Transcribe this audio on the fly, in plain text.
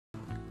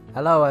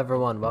Hello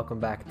everyone,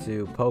 welcome back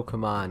to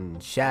Pokemon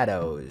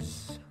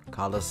Shadows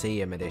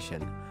Colosseum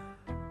edition.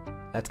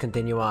 Let's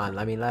continue on.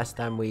 I mean, last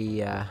time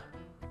we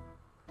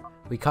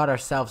caught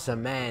ourselves a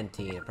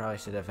Mantine. I probably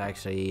should have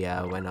actually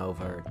went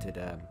over to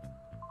the...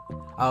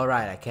 Oh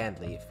right, I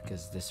can't leave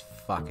because this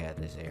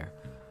fuckhead is here.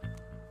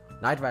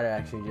 Knight Rider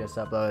actually just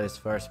uploaded his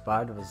first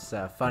part. It was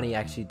funny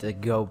actually to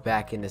go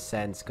back in a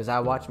sense, because I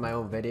watched my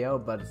own video,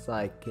 but it's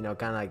like, you know,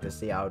 kind of like to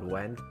see how it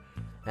went.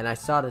 And I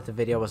saw that the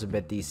video was a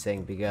bit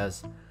desynced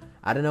because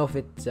I don't know if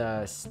it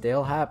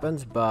still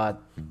happens,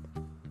 but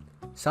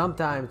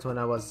sometimes when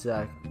I was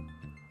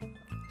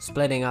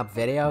splitting up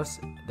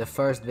videos, the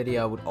first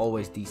video would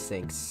always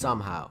desync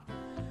somehow.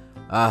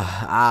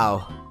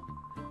 Ow.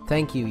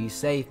 Thank you, you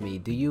saved me.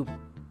 Do you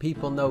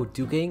people know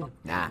duking?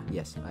 Nah,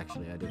 yes,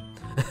 actually I do.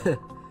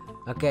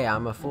 Okay,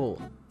 I'm a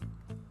fool.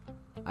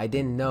 I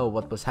didn't know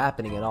what was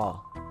happening at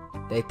all.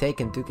 They'd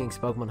taken Duking's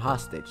Pokemon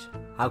hostage.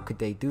 How could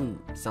they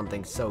do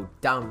something so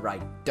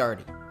downright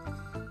dirty?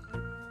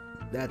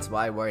 That's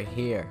why we're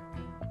here.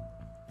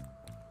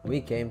 We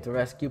came to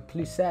rescue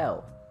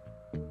Plusel.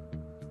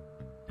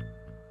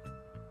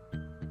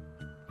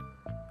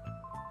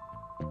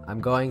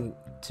 I'm going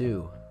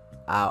to.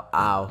 Ow,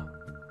 ow.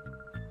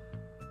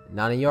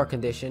 Not in your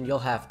condition, you'll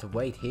have to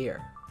wait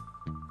here.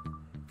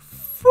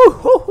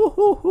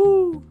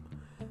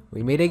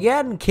 We meet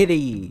again,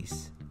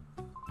 kiddies.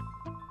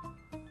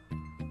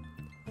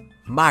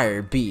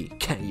 Meyer B,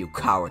 can you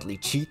cowardly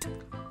cheat?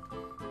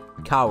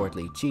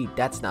 Cowardly cheat,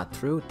 that's not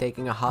true.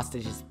 Taking a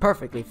hostage is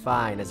perfectly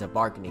fine as a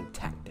bargaining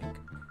tactic.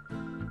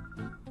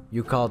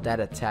 You called that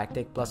a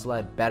tactic? Plusle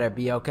had better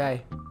be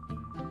okay.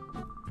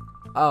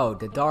 Oh,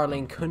 the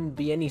darling couldn't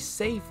be any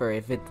safer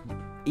if it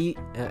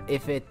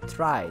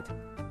tried.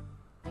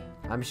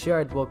 I'm sure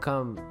it will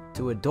come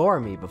to adore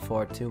me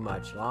before too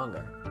much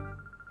longer.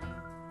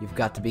 You've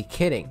got to be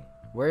kidding.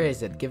 Where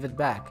is it? Give it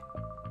back.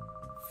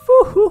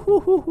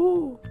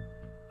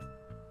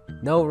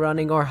 No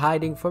running or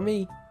hiding for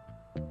me.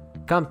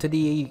 Come to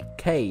the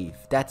cave.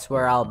 That's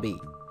where I'll be.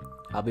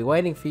 I'll be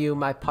waiting for you,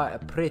 my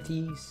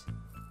pretties.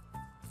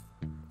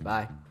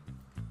 Bye.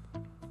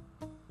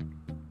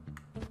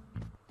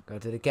 Go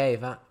to the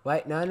cave, huh?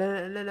 Wait,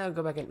 no.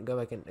 Go back in. Go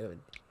back in.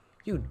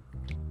 You.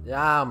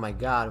 Oh my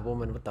god,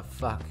 woman. What the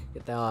fuck?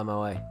 Get the hell out of my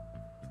way.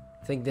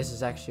 I think this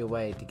is actually a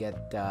way to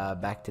get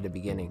back to the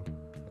beginning.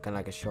 Kind of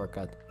like a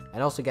shortcut.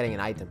 And also getting an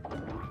item.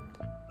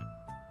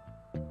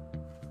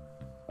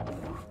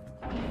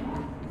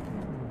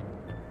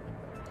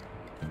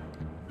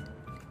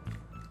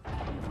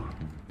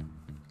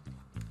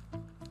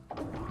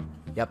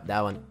 Yep,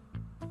 that one.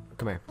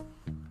 Come here.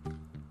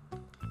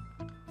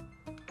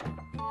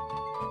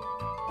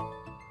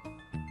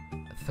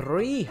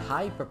 Three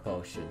hyper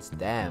potions.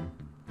 Damn.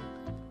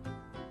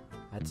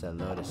 That's a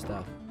load of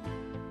stuff.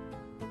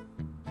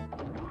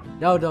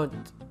 No, don't.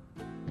 It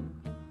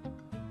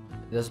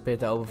does appear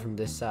to open from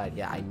this side.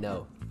 Yeah, I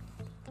know.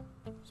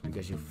 It's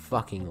because you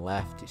fucking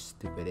left, you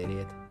stupid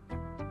idiot.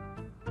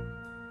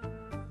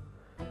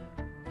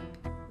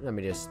 Let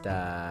me just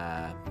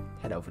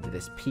head over to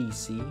this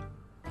PC.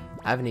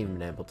 I haven't even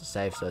been able to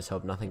save, so let's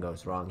hope nothing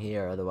goes wrong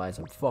here. Otherwise,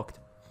 I'm fucked.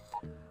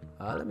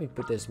 Let me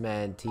put this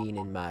Mantine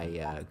in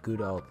my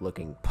good old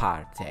looking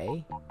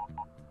party.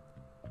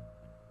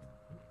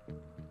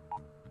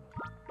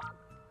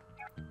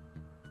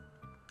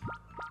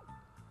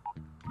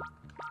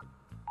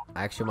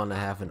 I actually want to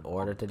have an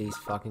order to these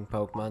fucking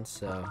Pokemon,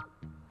 so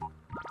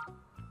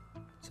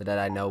that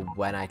I know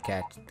when I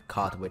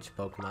caught which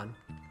Pokemon.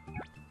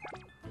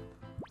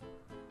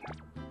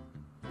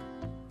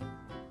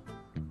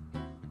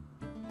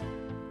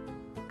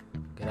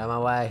 Get out of my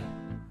way.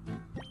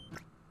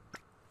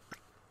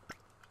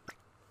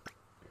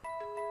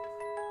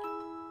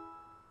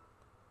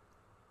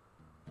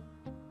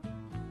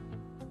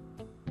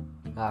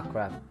 Ah,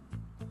 crap.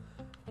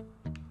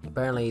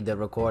 Apparently the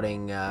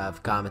recording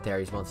of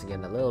commentary is once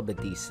again a little bit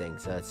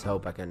desynced, so let's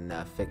hope I can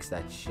fix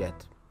that shit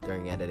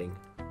during editing.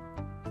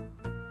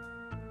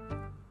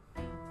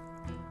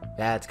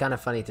 Yeah, it's kind of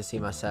funny to see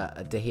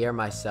myself, to hear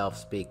myself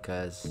speak,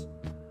 because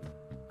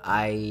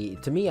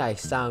to me I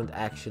sound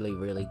actually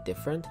really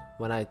different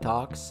when I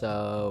talk.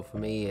 So for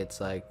me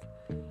it's like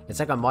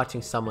I'm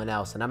watching someone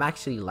else, and I'm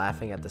actually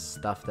laughing at the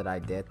stuff that I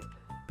did.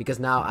 Because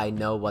now I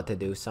know what to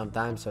do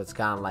sometimes, so it's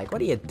kind of like,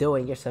 what are you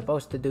doing? You're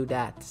supposed to do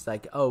that. It's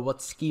like, oh,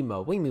 what's ski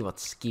mode? What do you mean,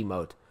 what's ski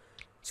mode?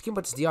 Ski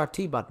mode is the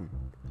RT button.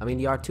 I mean,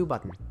 the R2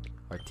 button.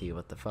 RT,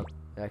 what the fuck?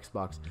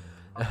 Xbox.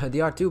 The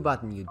R2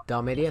 button, you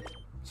dumb idiot.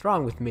 What's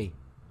wrong with me?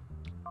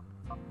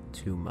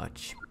 Too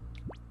much.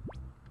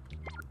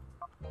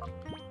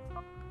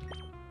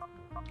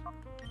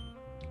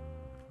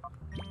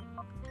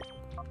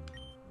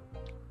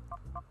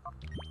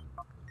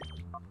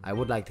 I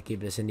would like to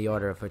keep this in the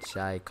order of which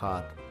I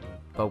caught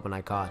Pokemon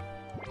I caught.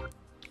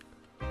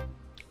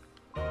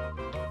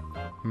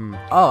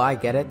 Oh, I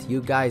get it. You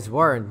guys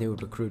weren't new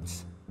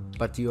recruits,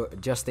 but you're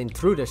just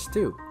intruders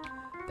too.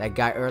 That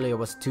guy earlier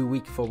was too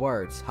weak for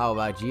words. How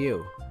about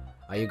you?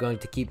 Are you going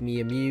to keep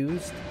me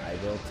amused? I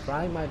will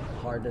try my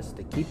hardest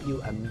to keep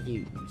you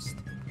amused.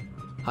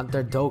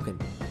 Hunter token.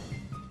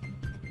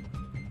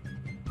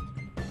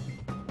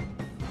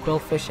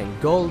 Quillfish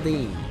and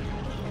Goldie.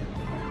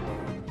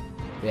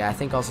 Yeah, I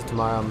think also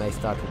tomorrow I may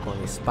start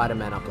recording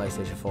Spider-Man on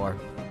PlayStation 4.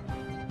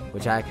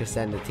 Which I actually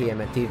sent the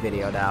TMNT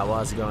video that I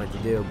was going to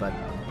do, but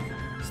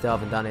still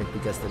haven't done it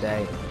because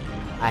today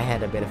I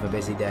had a bit of a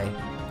busy day.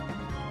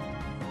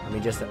 I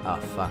mean, just oh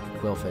fuck,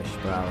 Quillfish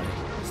probably.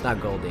 It's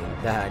not Goldie,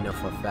 that I know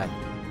for a fact.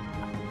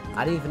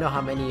 I didn't even know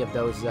how many of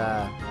those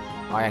are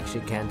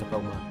actually canned to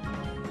Pokemon.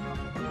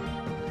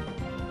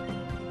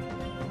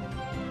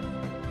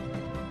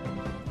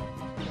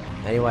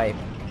 Anyway,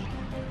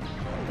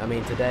 I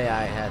mean, today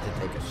I had to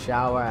take a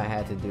shower, I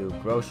had to do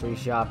grocery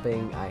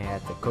shopping, I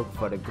had to cook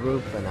for the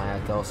group, and I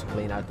had to also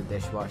clean out the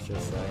dishwasher,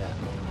 so yeah.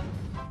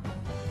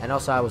 And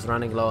also I was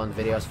running low on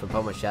videos for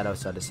Pokemon Shadow,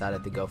 so I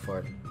decided to go for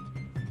it.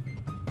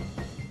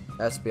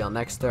 SB,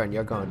 next turn,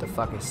 you're going to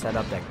fucking set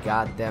up that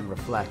goddamn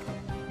reflect.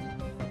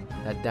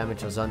 That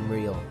damage was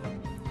unreal.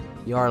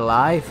 You're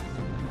alive?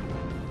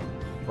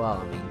 Well,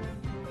 I mean,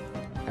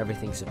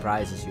 everything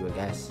surprises you, I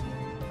guess.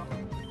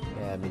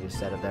 Yeah, I mean, just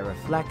set up that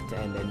reflect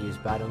and then use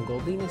Battle on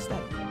Goldeen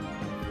instead.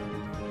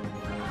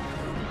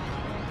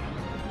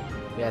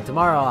 Yeah,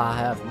 tomorrow I'll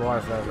have more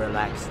of a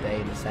relaxed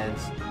day in a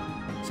sense.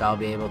 So I'll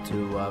be able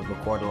to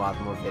record a lot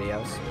more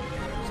videos.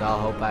 So I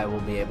hope I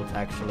will be able to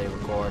actually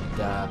record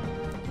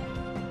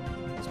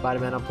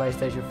Spider-Man on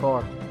PlayStation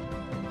 4.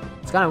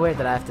 It's kind of weird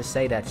that I have to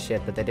say that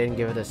shit, but they didn't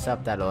give it a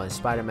subtitle, and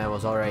Spider-Man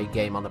was already a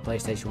game on the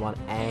PlayStation 1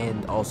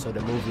 and also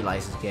the movie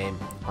license game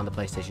on the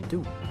PlayStation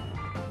 2.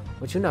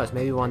 Which, who knows,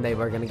 maybe one day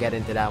we're gonna get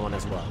into that one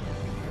as well.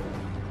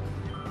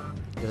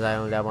 Because I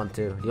own that one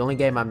too. The only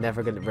game I'm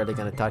never really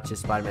gonna touch is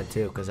Spider-Man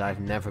 2, because I've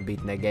never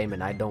beaten that game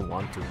and I don't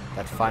want to.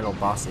 That final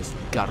boss is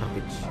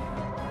garbage.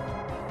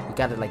 You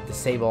gotta like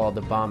disable all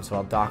the bombs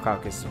while Doc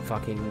Ock is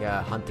fucking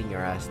hunting your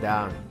ass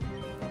down.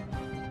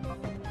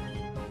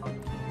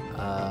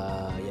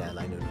 Yeah,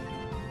 Linoon.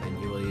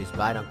 And you will use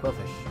Bite on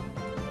Quillfish.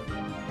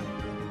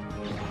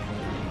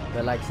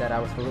 But like I said, I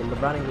was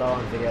running low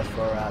on videos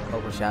for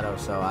Pokemon Shadow,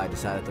 so I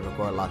decided to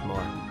record a lot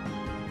more.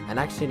 And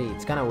actually,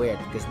 it's kind of weird,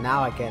 because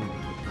now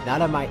now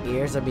that my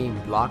ears are being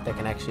blocked, I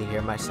can actually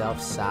hear myself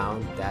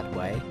sound that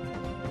way.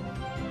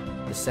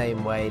 The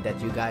same way that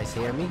you guys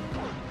hear me.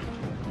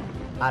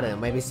 I don't know,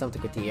 maybe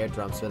something with the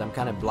eardrums, but I'm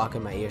kind of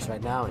blocking my ears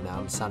right now, and now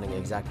I'm sounding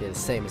exactly the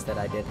same as that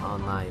I did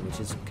online, which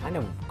is kind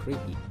of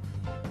creepy.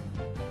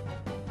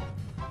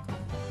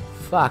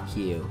 Fuck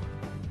you.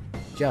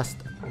 Just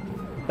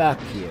fuck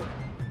you.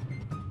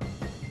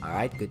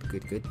 Alright, good.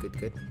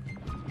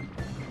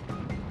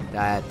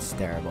 That's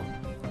terrible.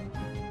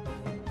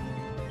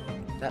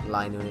 That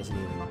Linoon isn't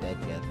even dead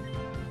yet.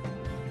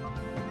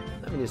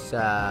 Let me just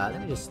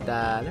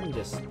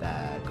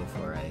go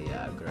for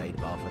a great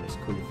ball for this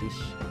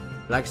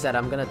Quillfish. Like I said,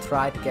 I'm gonna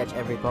try to catch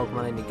every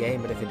Pokemon in the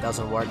game, but if it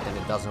doesn't work, then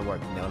it doesn't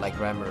work, you know, like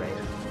Remoraid.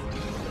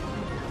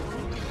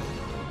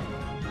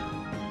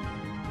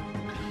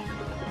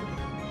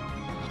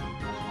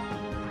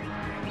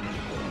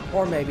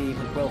 Or maybe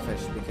even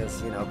Quillfish,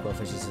 because, you know,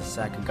 Quillfish is a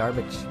sack of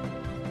garbage.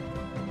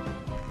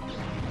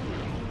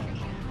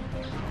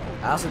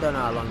 I also don't know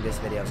how long this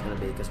video is going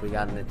to be, because we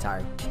got an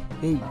entire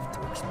cave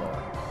to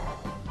explore.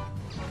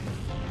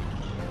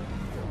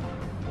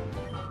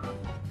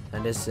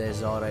 And this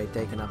is already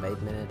taken up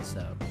 8 minutes,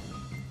 so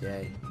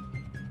yay.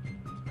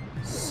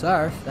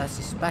 Surf? That's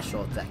a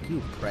special attack,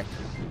 you prick.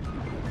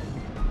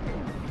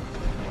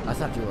 I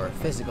thought you were a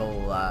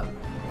physical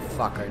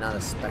fucker, not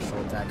a special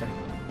attacker.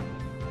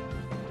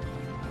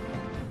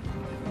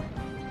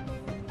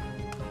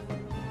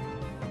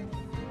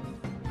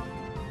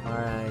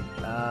 Alright,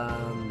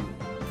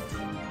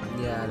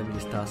 yeah, let me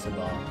just toss the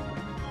ball.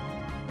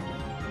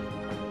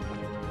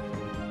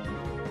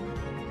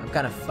 I'm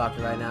kind of fucked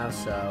right now,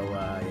 so,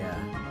 yeah.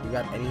 You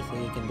got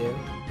anything you can do?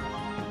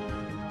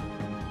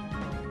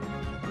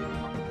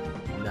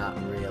 Not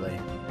really.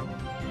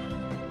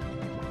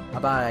 How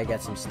about I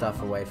get some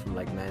stuff away from,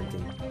 like,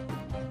 Mantine?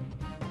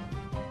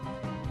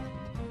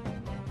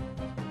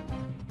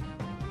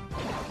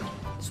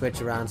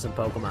 Switch around some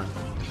Pokemon.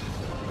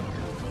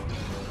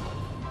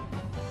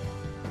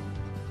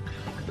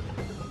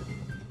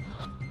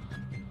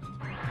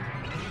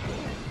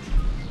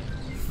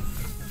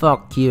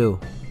 Fuck you.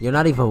 You're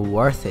not even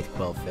worth it,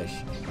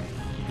 Quillfish.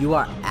 You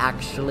are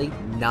actually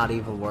not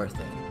even worth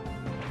it.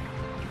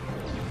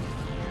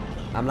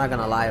 I'm not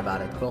gonna lie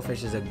about it.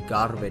 Quillfish is a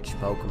garbage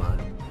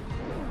Pokemon.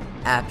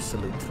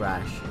 Absolute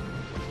trash.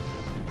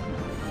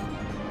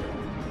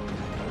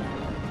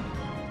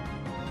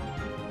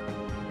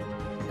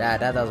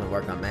 That doesn't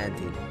work on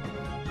Mantine.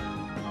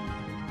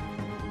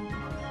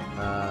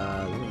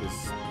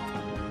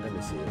 Let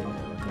me see.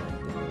 What can I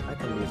do? I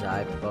can use a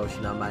Hyper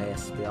Potion on my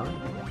Espeon.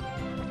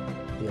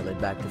 Heal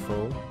it back to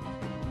full.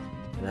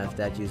 And after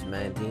that, use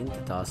Mantine to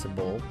toss a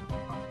ball.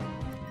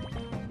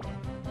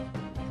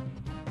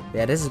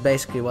 Yeah, this is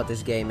basically what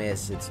this game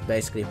is. It's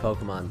basically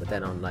Pokemon, but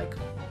then on, like,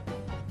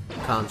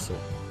 console.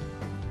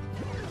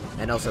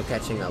 And also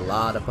catching a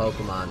lot of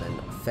Pokemon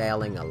and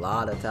failing a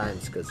lot of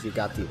times because you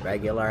got the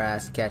regular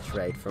ass catch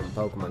rate from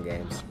Pokemon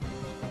games.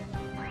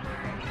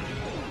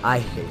 I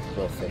hate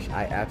Quillfish.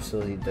 I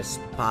absolutely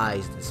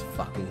despise this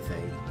fucking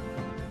thing.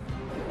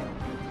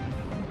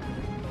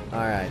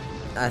 Alright,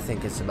 I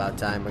think it's about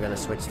time we're gonna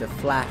switch to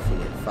Flaffy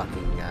and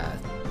fucking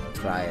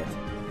try it.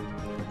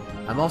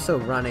 I'm also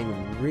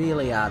running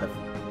really out of...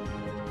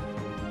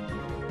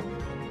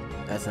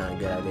 That's not a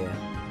good idea.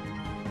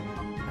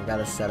 I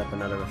gotta set up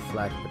another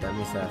reflect, but that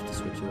means I have to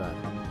switch you out.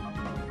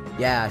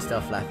 Yeah, I still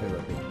have Flaffy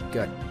with me.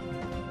 Good.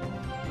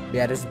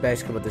 Yeah, this is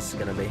basically what this is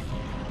gonna be.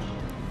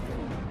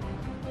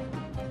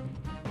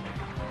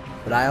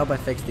 But I hope I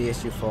fixed the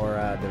issue for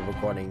the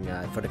recording,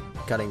 for the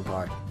cutting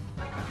part.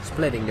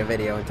 Splitting the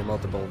video into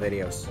multiple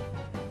videos.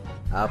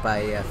 I hope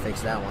I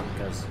fixed that one,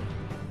 because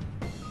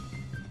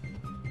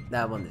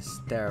that one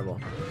is terrible.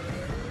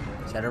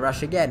 Set a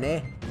rush again,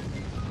 eh?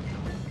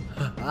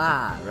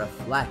 Ah,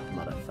 reflect,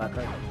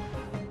 motherfucker.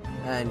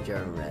 And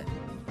you're red.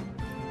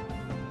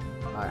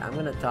 Alright, I'm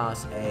gonna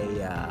toss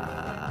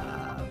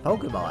a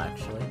Pokeball,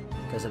 actually,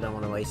 because I don't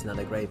want to waste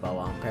another Great Ball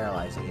while I'm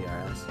paralyzing your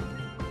ass.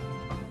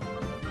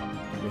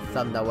 With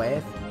Thunder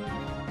Wave.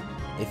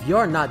 If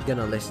you're not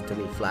gonna listen to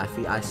me,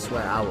 Flaffy, I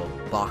swear I will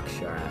box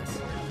your ass.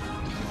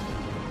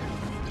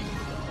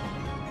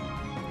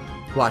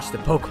 Watch, the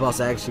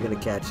Pokeball's actually gonna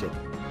catch it.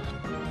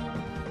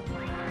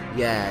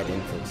 Yeah, I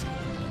didn't think so.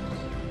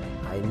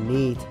 I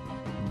need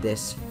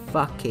this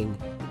fucking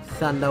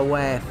Thunder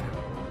Wave.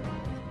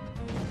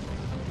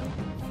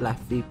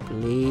 Flaffy,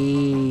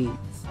 please.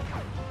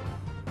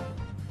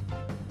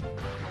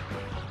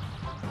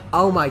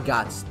 Oh my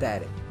god,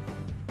 static.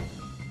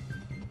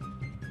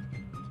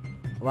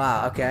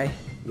 Wow, okay.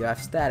 You have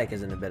static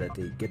as an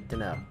ability. Good to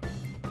know.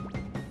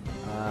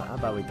 How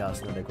about we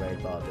toss another Great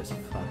Ball at this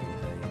fucking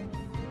thing?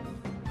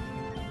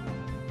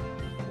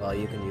 Well,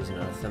 you can use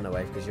another Thunder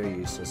Wave because you're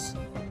useless.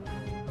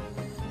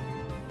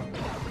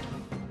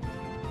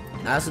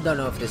 I also don't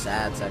know if this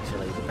adds,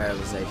 actually, to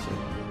Paralyzation.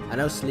 I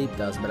know Sleep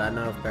does, but I don't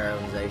know if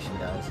Paralyzation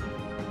does.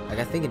 Like,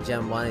 I think in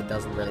Gen 1 it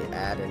doesn't really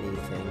add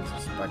anything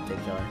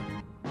particular.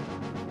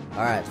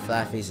 Alright,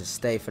 Flaffy's a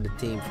stay for the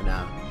team for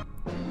now.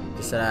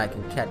 Just so that I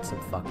can catch some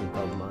fucking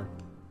Pokemon.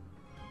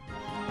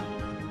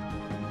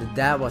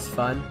 That was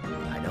fun.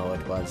 I know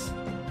it was.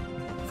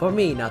 For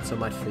me, not so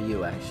much for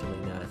you, actually,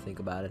 now that I think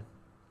about it.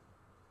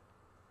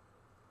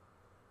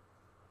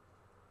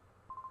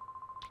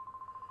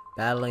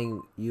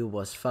 Battling you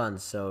was fun,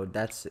 so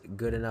that's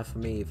good enough for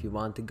me. If you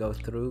want to go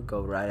through,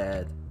 go right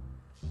ahead.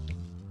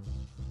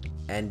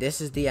 And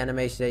this is the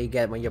animation that you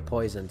get when you're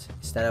poisoned.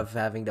 Instead of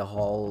having the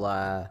whole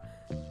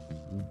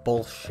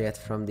bullshit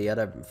from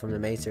the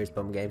main series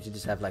Pokemon games, you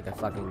just have like a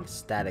fucking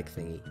static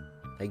thingy.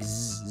 Like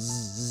zzz,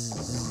 zzz,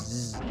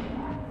 zzz, zzz.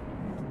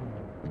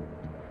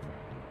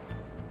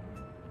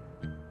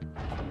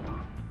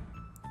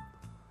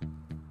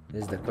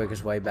 This is the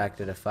quickest way back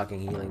to the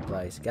fucking healing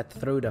place. Get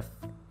through the...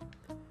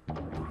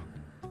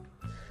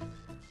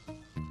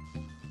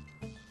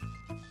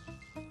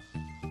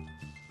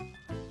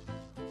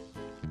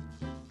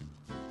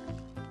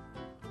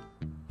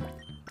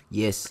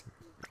 Yes,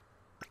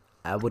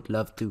 I would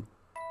love to.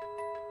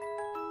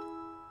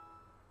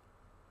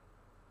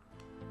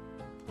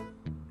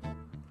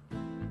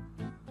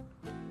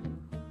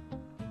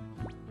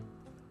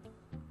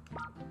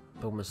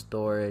 Pokemon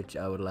storage,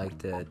 I would like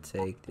to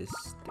take this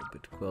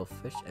stupid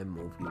Quillfish and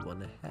move you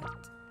on ahead.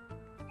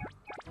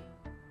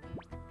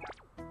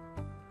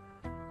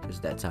 Because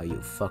that's how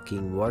you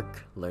fucking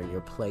work. Learn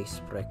your place,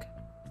 prick.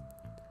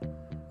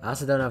 I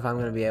also don't know if I'm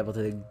going to be able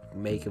to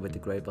make it with the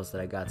Great Balls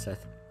that I got,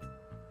 Seth.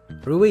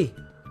 Rui!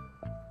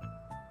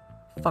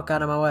 Fuck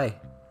out of my way.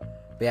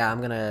 But yeah, I'm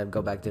gonna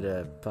go back to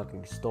the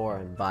fucking store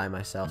and buy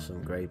myself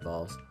some Great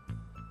Balls.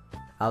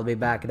 I'll be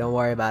back, don't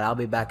worry about it, I'll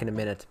be back in a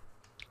minute.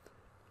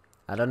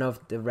 I don't know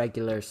if the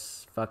regular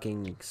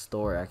fucking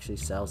store actually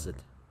sells it.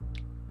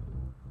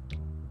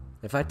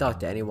 If I talk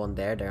to anyone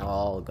there, they're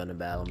all gonna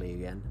battle me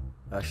again.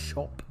 A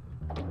shop.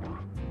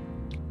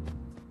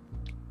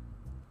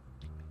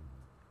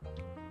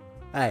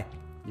 Hey,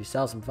 you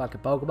sell some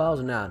fucking Pokeballs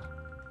or not?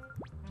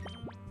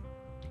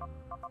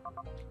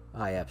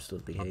 I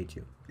absolutely hate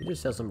you. You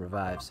just sell some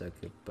revives so I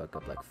could buck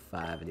up like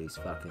 5 of these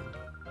fucking...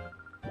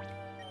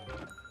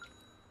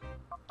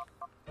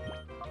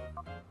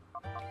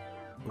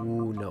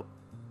 Ooh, no.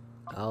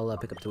 I'll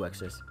pick up 2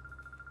 extras.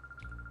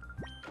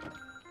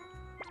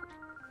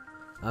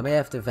 I may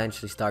have to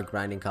eventually start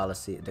grinding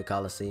the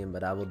Colosseum,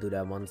 but I will do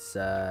that once,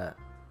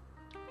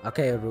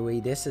 Okay,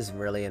 Rui, this is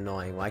really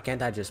annoying. Why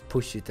can't I just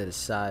push you to the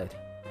side?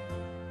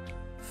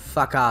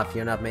 Fuck off,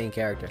 you're not main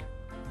character.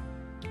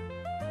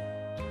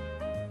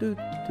 Do,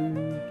 do,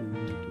 do,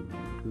 do,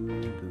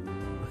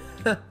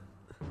 do.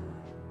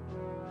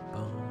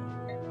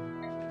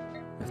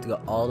 We have to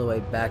go all the way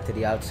back to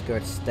the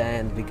outskirts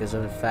stand because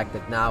of the fact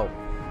that now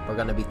we're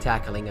gonna be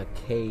tackling a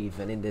cave,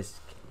 and in this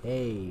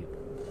cave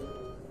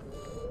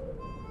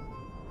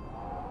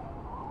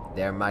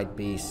there might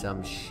be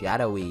some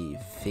shadowy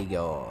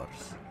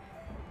figures.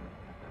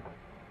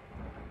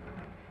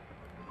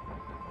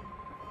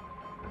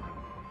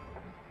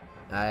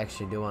 I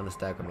actually do want to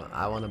stack them up.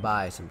 I want to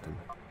buy something.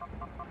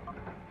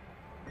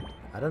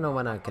 I don't know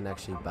when I can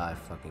actually buy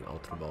fucking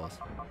Ultra Balls.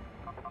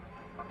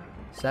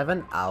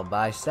 7? I'll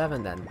buy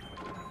 7 then.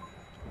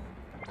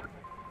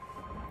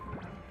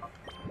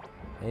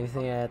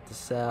 Anything I had to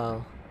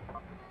sell?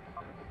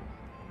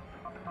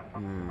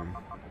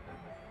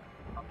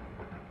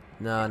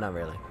 No, not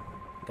really.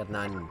 Got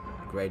 9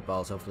 Great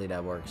Balls. Hopefully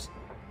that works.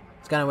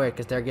 It's kind of weird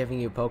because they're giving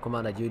you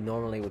Pokemon that you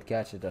normally would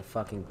catch at a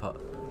fucking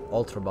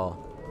Ultra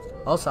Ball.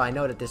 Also, I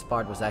know that this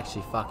part was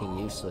actually fucking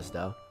useless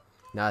though.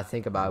 Now I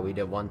think about it, we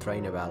did 1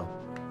 trainer battle.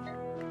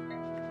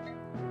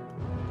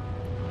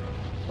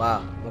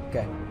 Wow,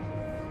 okay.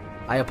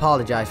 I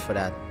apologize for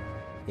that.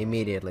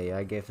 Immediately,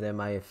 I give them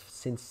my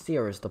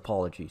sincerest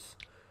apologies.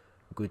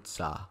 Good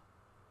sir.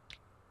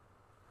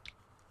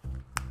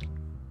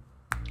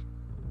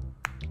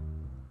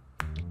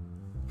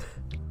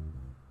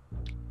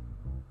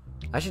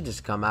 I should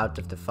just come out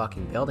of the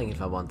fucking building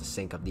if I want to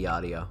sync up the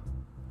audio.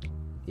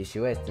 The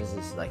issue is, this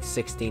is like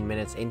 16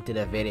 minutes into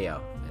the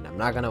video, and I'm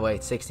not gonna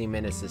wait 16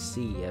 minutes to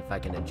see if I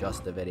can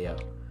adjust the video.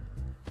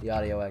 The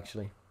audio,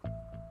 actually.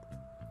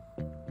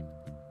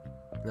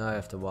 Now I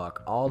have to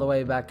walk all the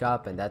way back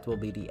up, and that will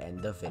be the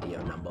end of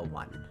video number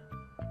 1.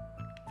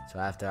 So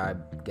after I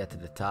get to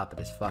the top of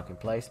this fucking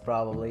place,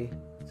 probably,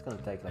 it's gonna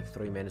take like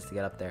 3 minutes to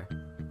get up there.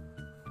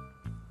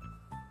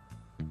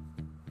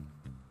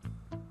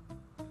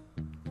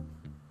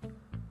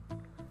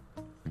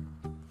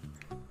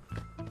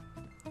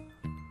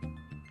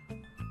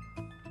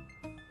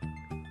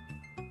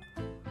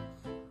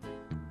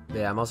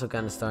 Yeah, I'm also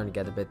kind of starting to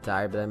get a bit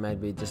tired, but that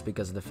might be just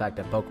because of the fact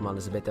that Pokemon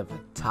is a bit of a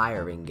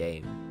tiring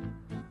game.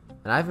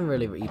 And I haven't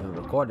really even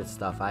recorded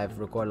stuff. I've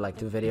recorded like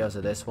 2 videos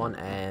of this one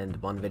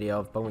and 1 video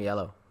of Pokemon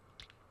Yellow.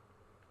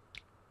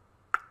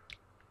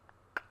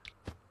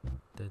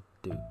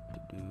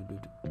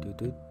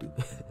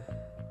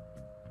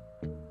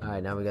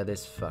 Alright, now we got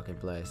this fucking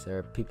place. There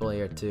are people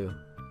here too.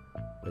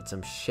 With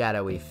some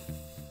shadowy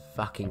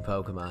fucking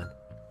Pokemon.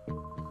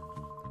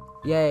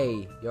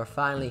 Yay, you're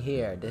finally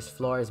here. This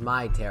floor is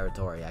my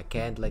territory. I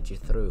can't let you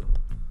through.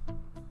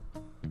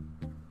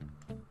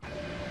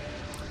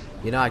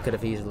 You know, I could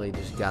have easily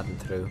just gotten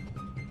through.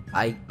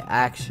 I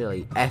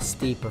actually,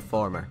 ST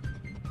Performer.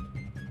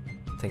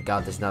 Thank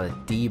God there's not a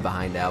D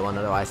behind that one,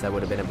 otherwise that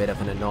would have been a bit of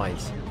an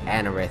annoyance.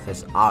 Anorith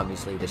is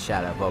obviously the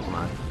shadow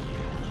Pokemon.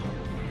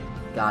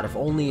 God, if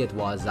only it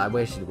was. I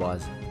wish it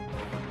was.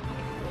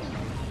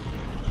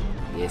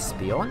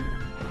 Espeon?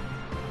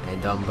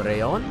 And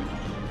Umbreon?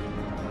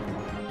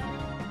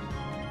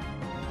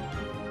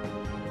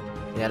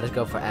 Yeah, let's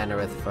go for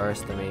Anorith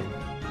first. I mean,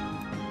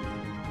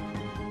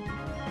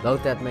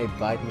 Lotad may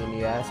bite me in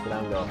the ass, but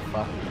I'm gonna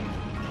fuck him.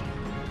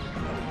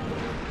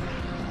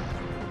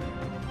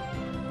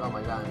 Oh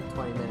my god, in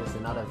 20 minutes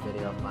another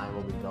video of mine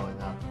will be going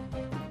up.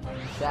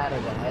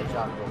 Shadow the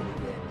Hedgehog will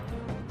begin.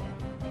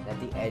 Let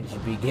the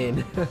edge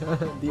begin.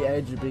 The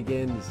edge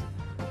begins.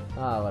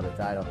 Oh, what a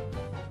title.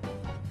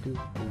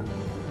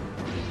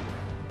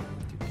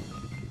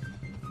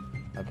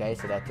 Okay,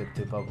 so that took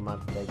 2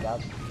 Pokemon to take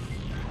out.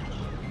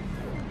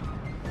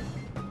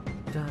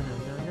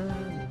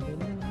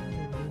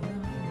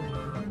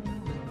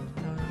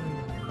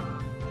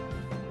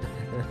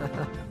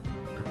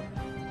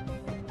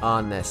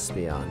 On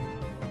Espeon.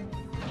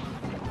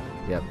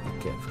 Yep,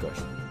 okay, of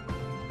course.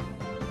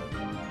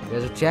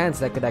 There's a chance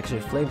that could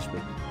actually flinch me.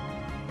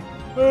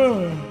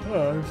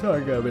 I'm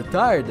sorry, I got a bit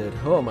tired, dude.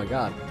 Oh my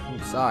god.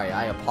 I'm sorry,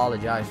 I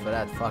apologize for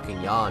that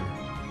fucking yawn.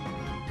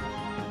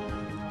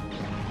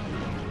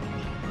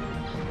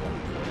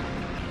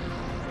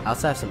 I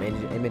also have some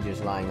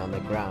images lying on the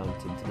ground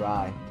to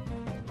dry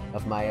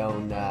of my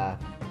own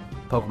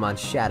Pokemon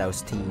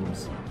Shadows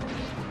teams.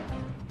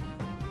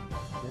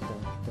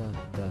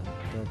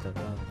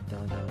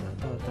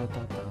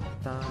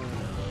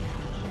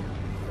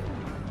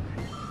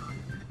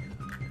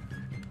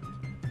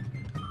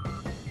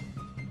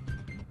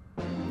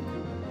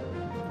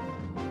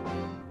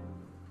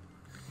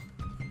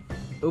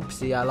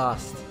 Oopsie, I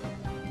lost.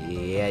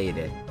 Yeah, you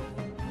did.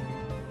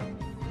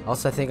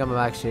 Also, I think I'm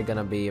actually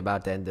gonna be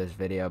about to end this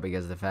video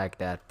because of the fact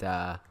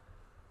that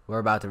we're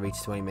about to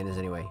reach 20 minutes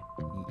anyway.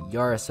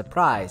 You're a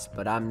surprise,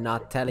 but I'm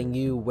not telling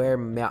you where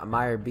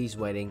Meyer B's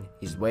waiting.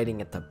 He's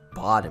waiting at the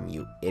bottom,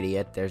 you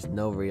idiot. There's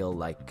no real,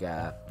 like,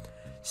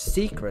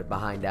 secret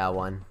behind that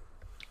one.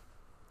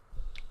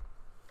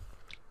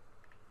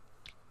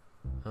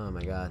 Oh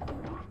my god.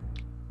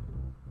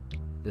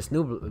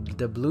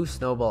 The blue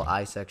snowball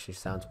ice actually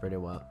sounds pretty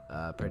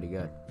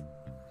good.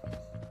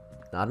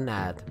 Not an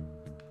ad.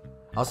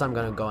 Also, I'm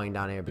going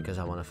down here because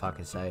I want to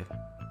fucking save.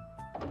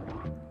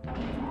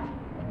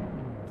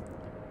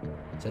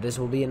 So this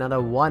will be another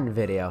 1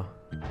 video.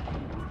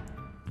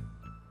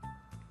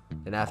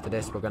 And after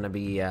this, we're gonna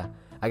be, I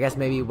guess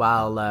maybe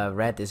while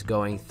Red is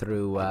going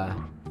through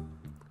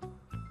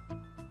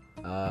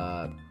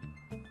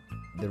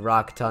the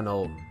rock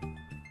tunnel,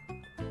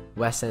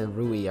 Wes and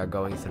Rui are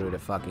going through the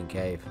fucking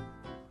cave.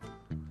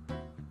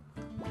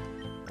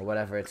 Or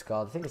whatever it's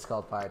called. I think it's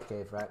called Pirate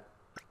Cave, right?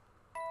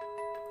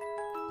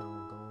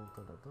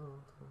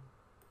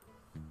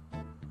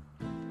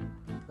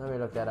 Let me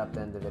look that up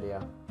then in the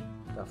video.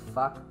 The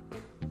fuck?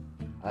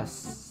 A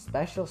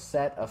special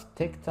set of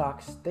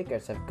TikTok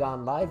stickers have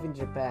gone live in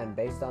Japan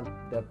based on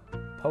the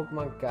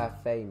Pokemon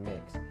Cafe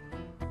mix.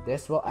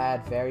 This will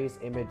add various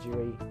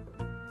imagery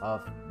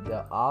of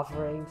the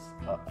offerings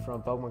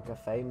from Pokemon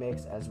Cafe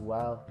mix, as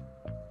well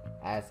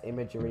as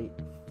imagery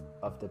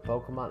of the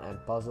Pokemon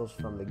and puzzles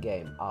from the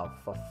game. Oh,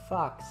 for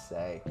fuck's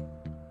sake.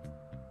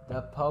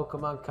 The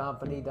Pokemon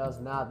company does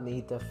not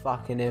need to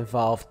fucking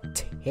involve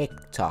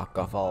TikTok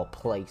of all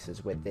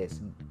places with this,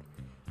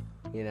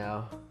 you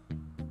know.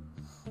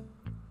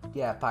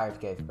 Yeah, Pirate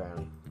Cave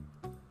apparently.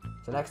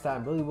 So next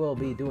time we will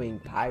be doing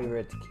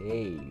Pirate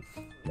Cave.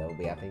 That will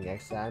be happening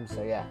next time.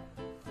 So yeah,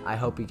 I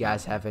hope you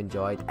guys have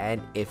enjoyed, and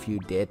if you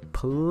did,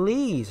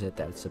 please hit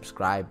that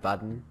subscribe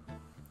button.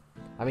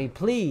 I mean,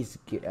 please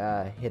hit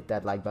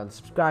that like button,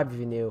 subscribe if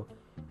you're new,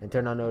 and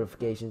turn on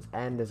notifications.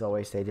 And as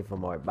always, stay tuned for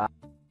more. Bye.